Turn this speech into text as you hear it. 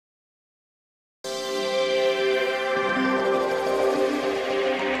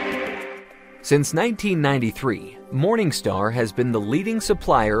Since 1993, Morningstar has been the leading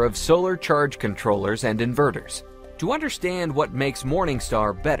supplier of solar charge controllers and inverters. To understand what makes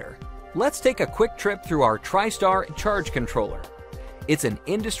Morningstar better, let's take a quick trip through our TriStar charge controller. It's an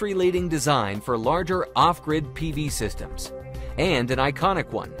industry-leading design for larger off-grid PV systems, and an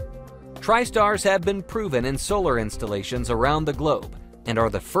iconic one. TriStars have been proven in solar installations around the globe and are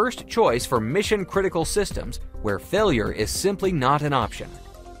the first choice for mission-critical systems where failure is simply not an option.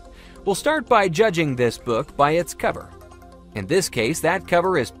 We'll start by judging this book by its cover. In this case, that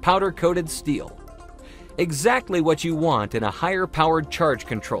cover is powder-coated steel. Exactly what you want in a higher-powered charge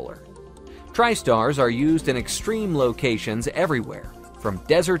controller. TriStars are used in extreme locations everywhere, from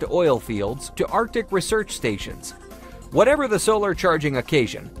desert oil fields to Arctic research stations. Whatever the solar charging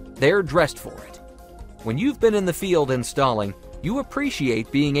occasion, they're dressed for it. When you've been in the field installing, you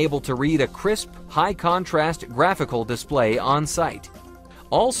appreciate being able to read a crisp, high-contrast graphical display on site.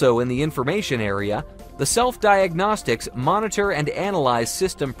 Also in the information area, the self-diagnostics monitor and analyze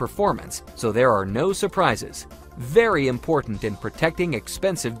system performance, so there are no surprises. Very important in protecting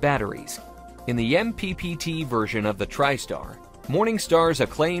expensive batteries. In the MPPT version of the TriStar, Morningstar's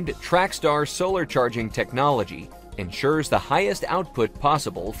acclaimed TriStar solar charging technology ensures the highest output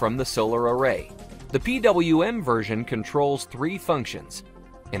possible from the solar array. The PWM version controls 3 functions.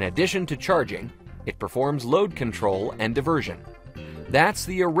 In addition to charging, it performs load control and diversion. That's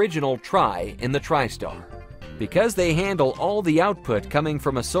the original Tri in the TriStar. Because they handle all the output coming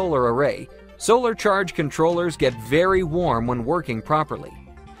from a solar array, solar charge controllers get very warm when working properly.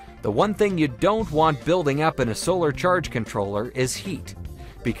 The one thing you don't want building up in a solar charge controller is heat,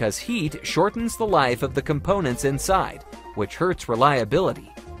 because heat shortens the life of the components inside, which hurts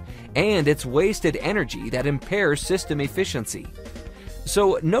reliability. And it's wasted energy that impairs system efficiency.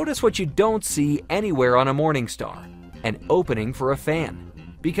 So notice what you don't see anywhere on a Morningstar: an opening for a fan,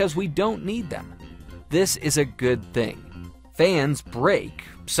 because we don't need them. This is a good thing. Fans break,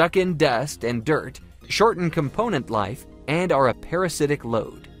 suck in dust and dirt, shorten component life, and are a parasitic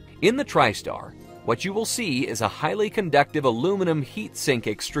load. In the TriStar, what you will see is a highly conductive aluminum heat sink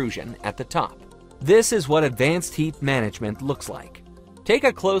extrusion at the top. This is what advanced heat management looks like. Take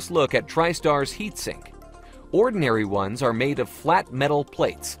a close look at TriStar's heatsink. Ordinary ones are made of flat metal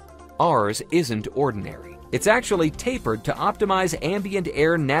plates. Ours isn't ordinary. It's actually tapered to optimize ambient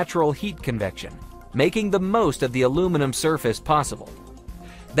air natural heat convection, making the most of the aluminum surface possible.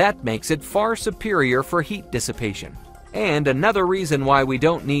 That makes it far superior for heat dissipation, and another reason why we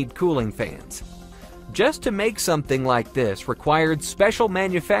don't need cooling fans. Just to make something like this required special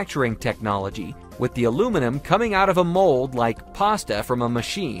manufacturing technology, with the aluminum coming out of a mold like pasta from a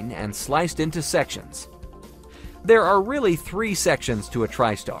machine and sliced into sections. There are really 3 sections to a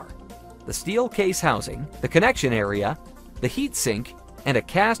TriStar: the steel case housing, the connection area, the heat sink, and a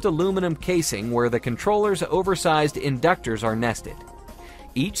cast aluminum casing where the controller's oversized inductors are nested.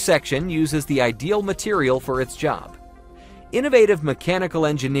 Each section uses the ideal material for its job. Innovative mechanical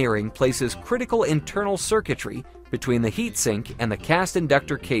engineering places critical internal circuitry between the heatsink and the cast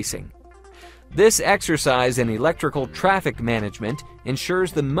inductor casing. This exercise in electrical traffic management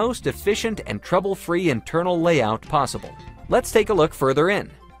ensures the most efficient and trouble-free internal layout possible. Let's take a look further in,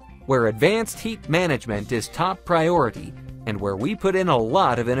 where advanced heat management is top priority and where we put in a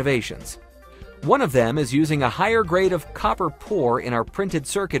lot of innovations. One of them is using a higher grade of copper pore in our printed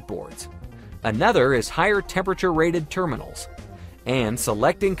circuit boards. Another is higher temperature rated terminals, and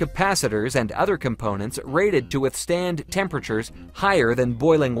selecting capacitors and other components rated to withstand temperatures higher than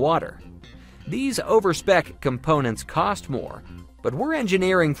boiling water. These overspec components cost more, but we're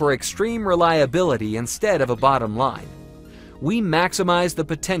engineering for extreme reliability instead of a bottom line. We maximize the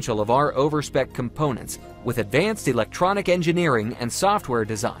potential of our overspec components with advanced electronic engineering and software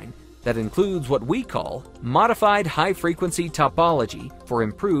design that includes what we call modified high-frequency topology for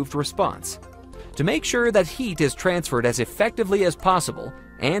improved response. To make sure that heat is transferred as effectively as possible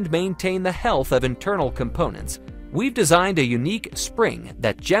and maintain the health of internal components, we've designed a unique spring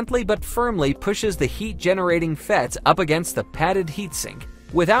that gently but firmly pushes the heat-generating FETs up against the padded heatsink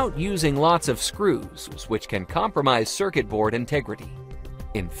without using lots of screws, which can compromise circuit board integrity.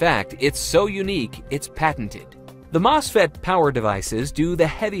 In fact, it's so unique, it's patented. The MOSFET power devices do the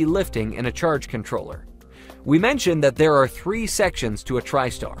heavy lifting in a charge controller. We mentioned that there are 3 sections to a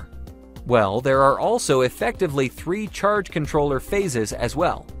TriStar. Well, there are also effectively 3 charge controller phases as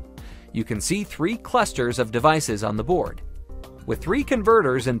well. You can see 3 clusters of devices on the board. With 3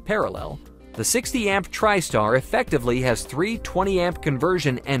 converters in parallel, the 60-amp TriStar effectively has 3 20-amp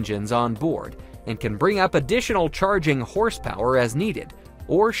conversion engines on board and can bring up additional charging horsepower as needed,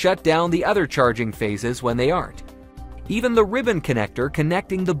 or shut down the other charging phases when they aren't. Even the ribbon connector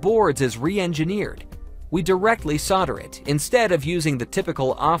connecting the boards is re-engineered. We directly solder it instead of using the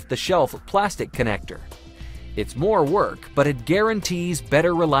typical off-the-shelf plastic connector. It's more work, but it guarantees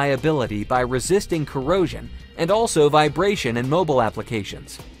better reliability by resisting corrosion and also vibration in mobile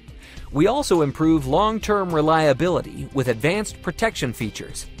applications. We also improve long-term reliability with advanced protection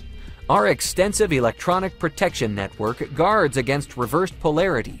features. Our extensive electronic protection network guards against reversed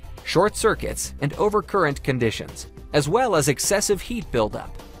polarity, short circuits, and overcurrent conditions, as well as excessive heat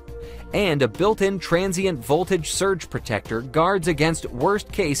buildup. And a built-in transient voltage surge protector guards against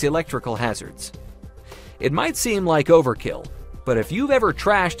worst-case electrical hazards. It might seem like overkill, but if you've ever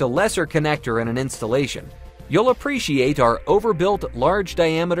trashed a lesser connector in an installation, you'll appreciate our overbuilt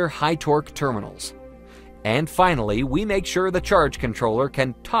large-diameter high-torque terminals. And finally, we make sure the charge controller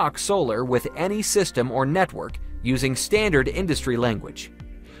can talk solar with any system or network using standard industry language.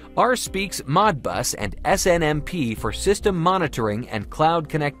 Ours speaks Modbus and SNMP for system monitoring and cloud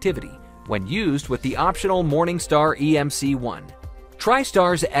connectivity when used with the optional Morningstar EMC1.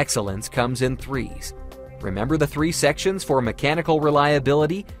 TriStar's excellence comes in threes. Remember the 3 sections for mechanical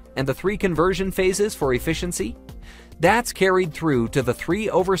reliability and the 3 conversion phases for efficiency? That's carried through to the 3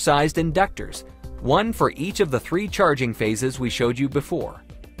 oversized inductors, one for each of the 3 charging phases we showed you before.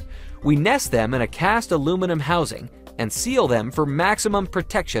 We nest them in a cast aluminum housing and seal them for maximum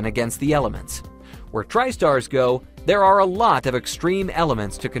protection against the elements. Where TriStars go, there are a lot of extreme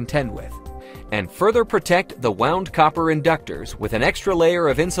elements to contend with. And further protect the wound copper inductors with an extra layer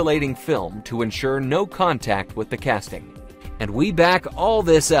of insulating film to ensure no contact with the casting. And we back all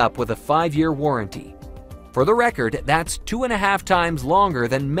this up with a 5-year warranty. For the record, that's 2.5 times longer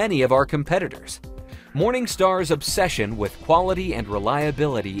than many of our competitors. Morningstar's obsession with quality and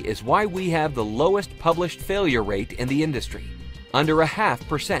reliability is why we have the lowest published failure rate in the industry, under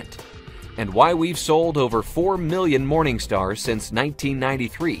 0.5%, and why we've sold over 4 million Morningstars since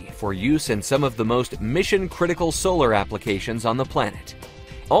 1993 for use in some of the most mission-critical solar applications on the planet.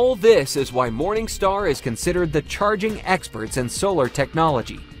 All this is why Morningstar is considered the charging experts in solar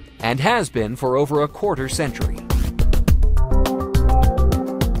technology, and has been for over a quarter century.